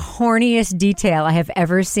 They are the horniest detail I have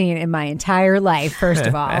ever seen in my entire life, first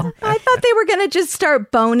of all. I thought they were going to just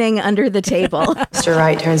start boning under the table. Mr.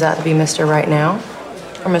 Right turns out to be Mr. Right now,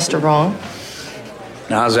 or Mr. Wrong.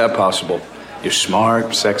 Now, how's that possible? You're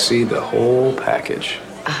smart, sexy, the whole package.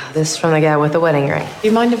 This from the guy with the wedding ring. Do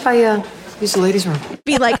you mind if I use the ladies' room?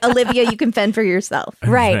 Be like, Olivia, you can fend for yourself.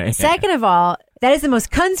 Right. Second of all, that is the most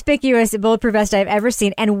conspicuous bulletproof vest I've ever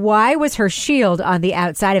seen. And why was her shield on the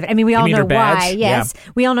outside of it? I mean, we all know why. Yes.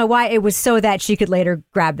 Yeah. We all know why. It was so that she could later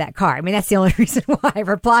grab that car. I mean, that's the only reason why,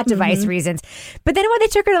 for plot device reasons. But then when they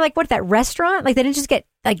took her to that restaurant, they didn't just get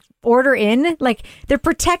order in, they're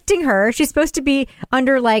protecting her. She's supposed to be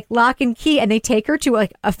under lock and key, and they take her to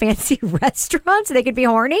a fancy restaurant so they could be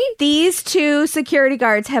horny. These two security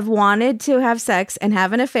guards have wanted to have sex and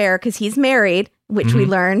have an affair because he's married, which we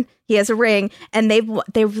learn he has a ring, and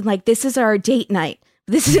they're like, this is our date night.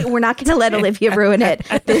 We're not going to let Olivia ruin it.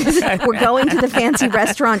 We're going to the fancy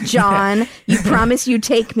restaurant, John. You promise you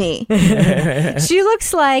take me. She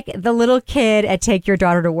looks like the little kid at Take Your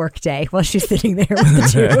Daughter to Work Day while she's sitting there with the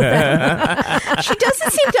two of them. She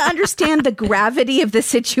doesn't seem to understand the gravity of the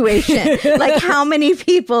situation. How many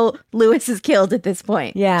people Lewis has killed at this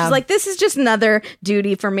point. Yeah. She's like, this is just another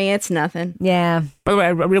duty for me. It's nothing. Yeah. By the way, I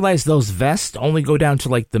realize those vests only go down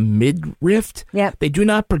to the midriff. Yep. They do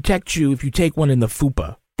not protect you if you take one in the fupa.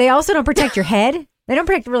 They also don't protect your head. They don't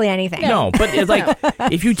protect really anything. No, but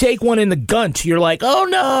if you take one in the gunt, you're like, oh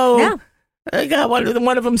no, I got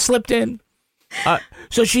one of them slipped in.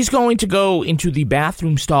 So she's going to go into the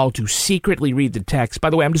bathroom stall to secretly read the text. By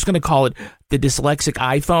the way, I'm just going to call it the dyslexic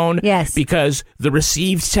iPhone. Yes. Because the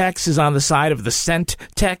received text is on the side of the sent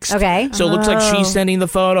text. Okay. So it looks like she's sending the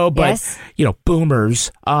photo, but,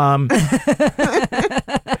 boomers.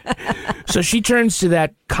 So she turns to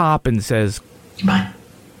that cop and says, You mind?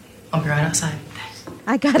 I'll be right outside.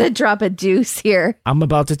 I gotta drop a deuce here. I'm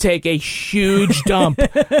about to take a huge dump.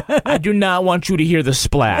 I do not want you to hear the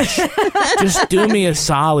splash. Just do me a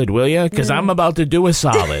solid, will you? Because I'm about to do a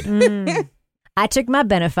solid. I took my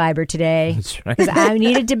Benefiber today because I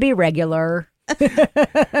needed to be regular.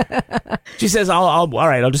 She says, all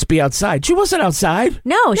right, I'll just be outside. She wasn't outside.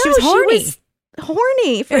 No, she was horny. She was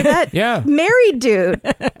horny for that married dude.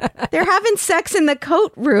 They're having sex in the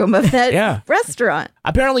coat room of that restaurant.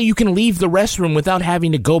 Apparently you can leave the restroom without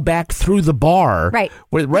having to go back through the bar. Right.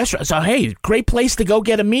 Where the restaurant. So, hey, great place to go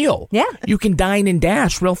get a meal. Yeah. You can dine and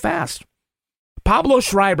dash real fast. Pablo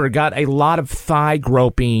Schreiber got a lot of thigh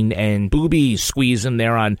groping and booby squeezing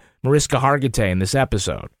there on Mariska Hargitay in this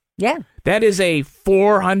episode. Yeah. That is a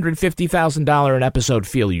 $450,000 an episode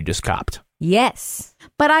feel you just copped. Yes.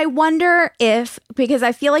 But I wonder if, because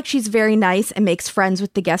I feel like she's very nice and makes friends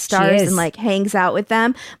with the guest stars and like hangs out with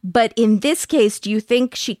them. But in this case, do you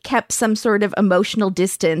think she kept some sort of emotional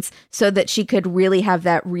distance so that she could really have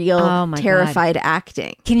that real terrified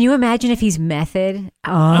acting? Can you imagine if he's method?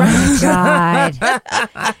 Oh my God.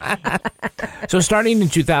 So starting in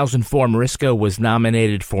 2004, Mariska was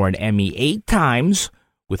nominated for an Emmy 8 times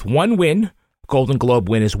with 1 win, Golden Globe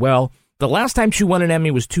win as well. The last time she won an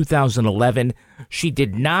Emmy was 2011. She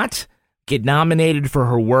did not get nominated for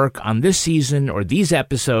her work on this season or these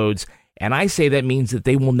episodes, and I say that means that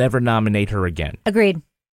they will never nominate her again. Agreed.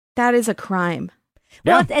 That is a crime.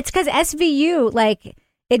 Well, it's because SVU, like,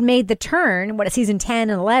 it made the turn, season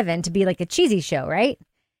 10 and 11, to be like a cheesy show, right?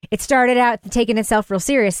 It started out taking itself real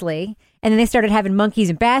seriously, and then they started having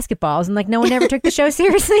monkeys and basketballs, and like no one ever took the show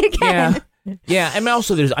seriously again. Yeah, and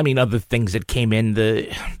also there's, other things that came in.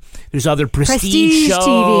 There's other prestige shows.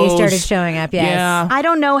 TV started showing up, yes. Yeah. I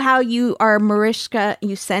don't know how you are Mariska,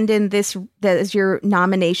 you send in that as your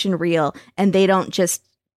nomination reel, and they don't just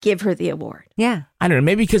give her the award. Yeah. I don't know,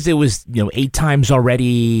 maybe because it was, 8 times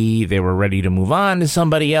already, they were ready to move on to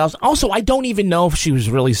somebody else. Also, I don't even know if she was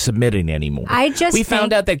really submitting anymore. We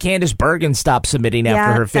found out that Candice Bergen stopped submitting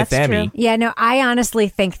after her 5th Emmy. True. Yeah, no, I honestly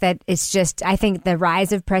think that I think the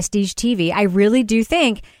rise of prestige TV, I really do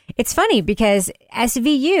think it's funny because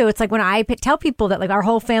SVU, it's like when I tell people that like our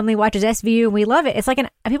whole family watches SVU and we love it, it's like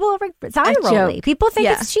it's eye rolly. People think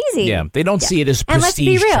it's cheesy. Yeah, they don't see it as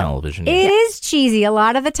prestige television. It is cheesy a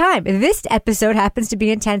lot of the time. This episode happens to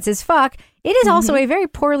be intense as fuck. It is also a very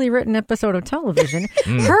poorly written episode of television.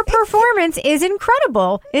 Her performance is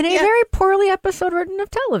incredible in a very poorly episode written of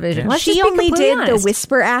television. She only did the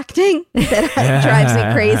whisper acting that drives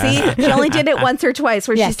me crazy. She only did it once or twice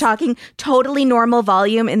where she's talking totally normal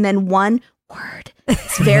volume and then one word.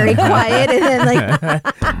 It's very quiet and then like...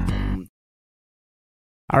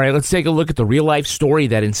 All right, let's take a look at the real life story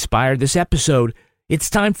that inspired this episode. It's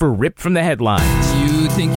time for Ripped from the Headlines.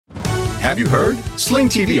 Have you heard? Sling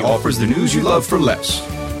TV offers the news you love for less.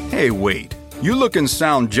 Hey, wait. You look and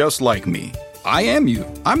sound just like me. I am you.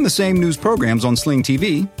 I'm the same news programs on Sling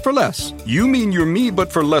TV for less. You mean you're me,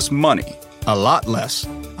 but for less money. A lot less.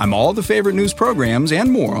 I'm all the favorite news programs and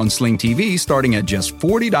more on Sling TV starting at just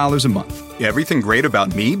 $40 a month. Everything great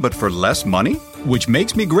about me, but for less money? Which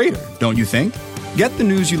makes me greater, don't you think? Get the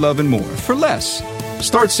news you love and more for less.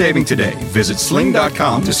 Start saving today. Visit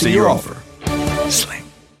sling.com to see your offer. Sling.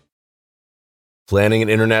 Planning an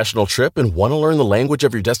international trip and want to learn the language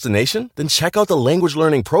of your destination? Then check out the language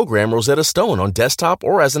learning program Rosetta Stone on desktop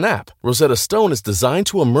or as an app. Rosetta Stone is designed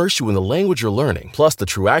to immerse you in the language you're learning. Plus, the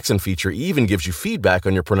True Accent feature even gives you feedback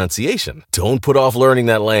on your pronunciation. Don't put off learning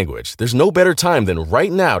that language. There's no better time than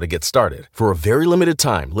right now to get started. For a very limited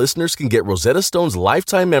time, listeners can get Rosetta Stone's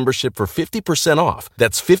lifetime membership for 50% off.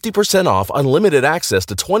 That's 50% off unlimited access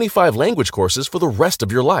to 25 language courses for the rest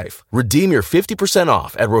of your life. Redeem your 50%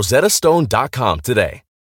 off at rosettastone.com today.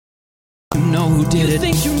 You know who did it. You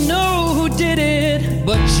think you know who did it,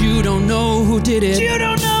 but you don't know who did it. You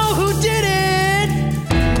don't know who did it.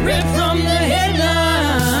 Ripped from the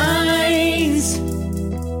headlines.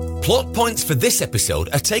 Plot points for this episode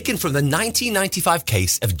are taken from the 1995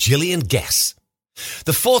 case of Gillian Guess.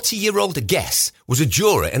 The 40-year-old Guess was a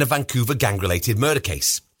juror in a Vancouver gang-related murder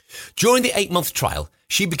case. During the 8-month trial,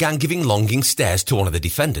 she began giving longing stares to one of the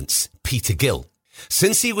defendants, Peter Gill.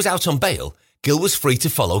 Since he was out on bail, Gill was free to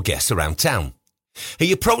follow Guess around town.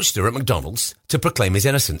 He approached her at McDonald's to proclaim his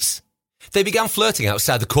innocence. They began flirting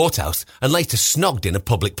outside the courthouse and later snogged in a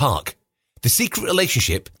public park. The secret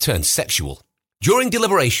relationship turned sexual. During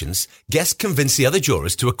deliberations, Guess convinced the other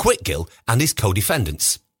jurors to acquit Gill and his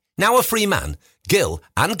co-defendants. Now a free man, Gill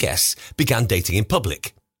and Guess began dating in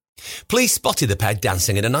public. Police spotted the pair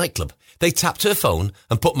dancing in a nightclub. They tapped her phone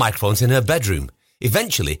and put microphones in her bedroom,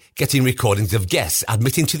 eventually getting recordings of Guess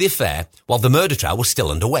admitting to the affair while the murder trial was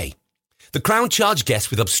still underway. The Crown charged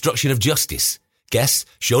Guess with obstruction of justice. Guess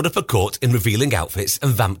showed up at court in revealing outfits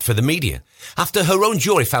and vamped for the media. After her own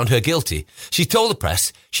jury found her guilty, she told the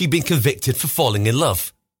press she'd been convicted for falling in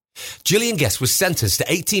love. Gillian Guess was sentenced to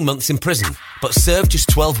 18 months in prison, but served just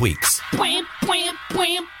 12 weeks.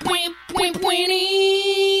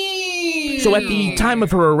 So at the time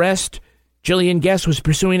of her arrest, Gillian Guess was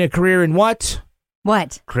pursuing a career in what?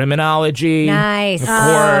 What? Criminology. Nice. Of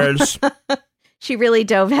course. She really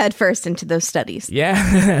dove headfirst into those studies.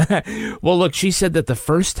 Yeah. Well, look, she said that the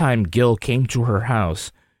first time Gill came to her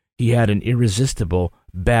house, he had an irresistible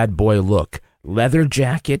bad boy look, leather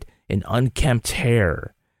jacket, and unkempt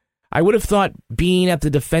hair. I would have thought being at the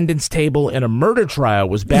defendant's table in a murder trial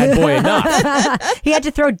was bad boy enough. He had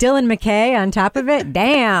to throw Dylan McKay on top of it?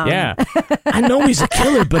 Damn. Yeah. I know he's a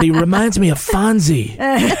killer, but he reminds me of Fonzie.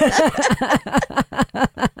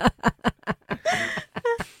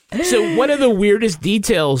 So one of the weirdest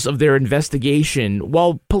details of their investigation,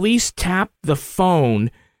 while police tapped the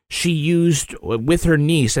phone she used with her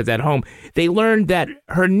niece at that home, they learned that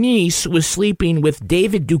her niece was sleeping with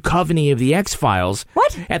David Duchovny of the X-Files.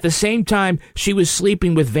 What? At the same time, she was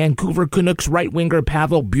sleeping with Vancouver Canucks right-winger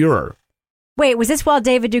Pavel Bure. Wait, was this while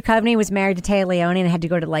David Duchovny was married to Taya Leone and had to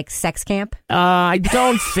go to, like, sex camp? I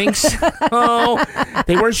don't think so.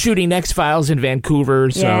 They were shooting X-Files in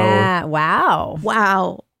Vancouver, so... Yeah, wow.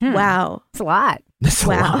 Wow. Wow. It's a lot. That's a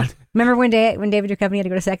lot. Remember when David Duchovny had to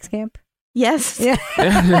go to sex camp? Yes. Yeah.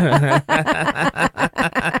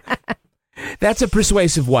 That's a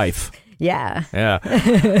persuasive wife. Yeah. Yeah.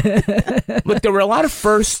 Look, there were a lot of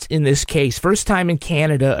firsts in this case. First time in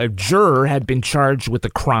Canada, a juror had been charged with a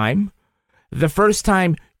crime. The first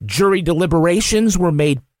time jury deliberations were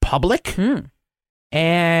made public.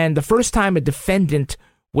 And the first time a defendant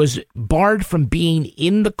was barred from being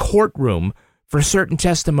in the courtroom for certain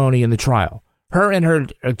testimony in the trial. Her and her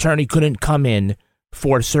attorney couldn't come in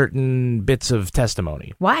for certain bits of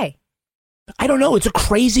testimony. Why? I don't know. It's a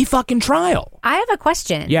crazy fucking trial. I have a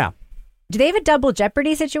question. Yeah. Do they have a double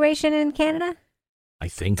jeopardy situation in Canada? I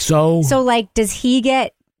think so. So, like, does he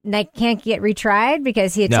can't get retried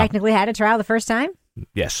because he had technically had a trial the first time?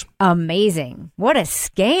 Yes. Amazing. What a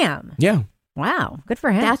scam. Yeah. Wow. Good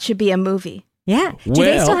for him. That should be a movie. Yeah. Do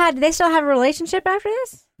they still have a relationship after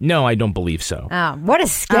this? No, I don't believe so. Oh, what a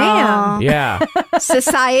scam. Yeah.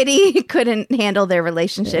 Society couldn't handle their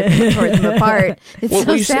relationship and tore them apart. It's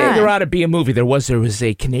so you say sad. there ought to be a movie. There was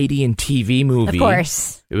a Canadian TV movie. Of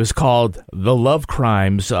course. It was called The Love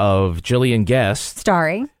Crimes of Gillian Guest.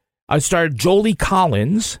 Starring? Starred Jolie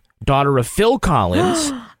Collins, daughter of Phil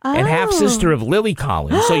Collins, and half-sister of Lily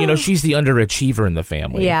Collins. So, she's the underachiever in the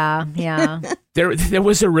family. Yeah, yeah. There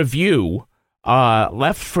was a review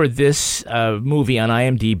left for this movie on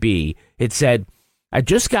IMDb. It said, I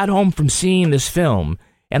just got home from seeing this film,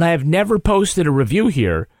 and I have never posted a review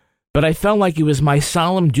here, but I felt like it was my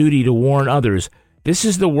solemn duty to warn others. This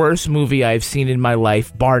is the worst movie I've seen in my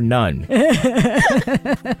life, bar none.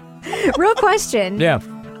 Real question. Yeah.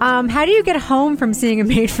 How do you get home from seeing a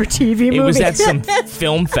made-for-TV movie? It was at some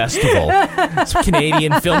film festival. It's a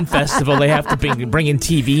Canadian film festival. They have to bring in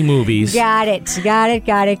TV movies. Got it.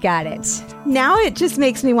 Now it just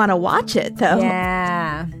makes me want to watch it, though.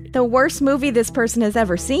 Yeah. The worst movie this person has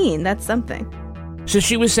ever seen. That's something. So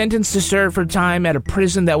she was sentenced to serve her time at a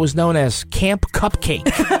prison that was known as Camp Cupcake.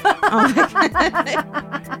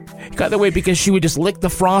 By the way, because she would just lick the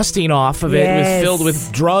frosting off of it. Yes. It was filled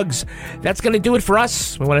with drugs. That's going to do it for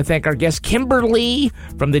us. We want to thank our guest, Kimberly,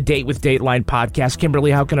 from the Date with Dateline podcast.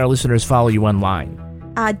 Kimberly, how can our listeners follow you online?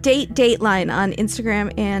 Dateline on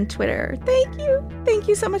Instagram and Twitter. Thank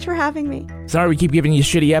you so much for having me. Sorry we keep giving you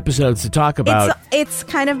shitty episodes to talk about. It's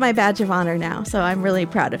kind of my badge of honor now, so I'm really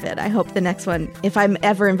proud of it. I hope the next one, if I'm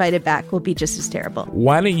ever invited back, will be just as terrible.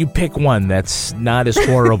 Why don't you pick one that's not as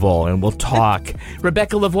horrible and we'll talk.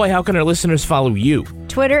 Rebecca Lavoie, how can our listeners follow you?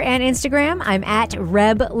 Twitter and Instagram, I'm at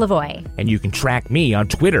Reb Lavoie. And you can track me on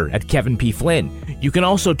Twitter at Kevin P. Flynn. You can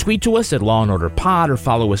also tweet to us at Law & Order Pod or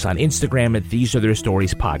follow us on Instagram at These Are Their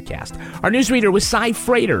Stories Podcast. Our newsreader was Cy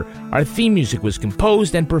Frater. Our theme music was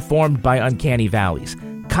composed and performed by Uncanny Valleys.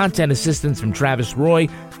 Content assistance from Travis Roy.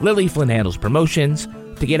 Lily Flynn handles promotions.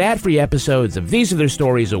 To get ad-free episodes of These Are Their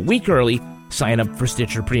Stories a week early, sign up for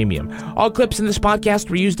Stitcher Premium. All clips in this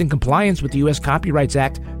podcast were used in compliance with the U.S. Copyrights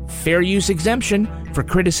Act, fair use exemption for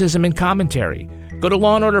criticism and commentary. Go to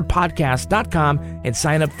lawandorderpodcast.com and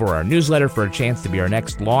sign up for our newsletter for a chance to be our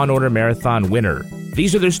next Law & Order Marathon winner.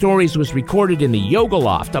 These Are Their Stories was recorded in the Yoga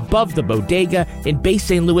Loft above the Bodega in Bay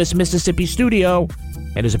St. Louis, Mississippi studio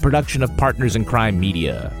and is a production of Partners in Crime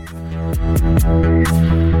Media.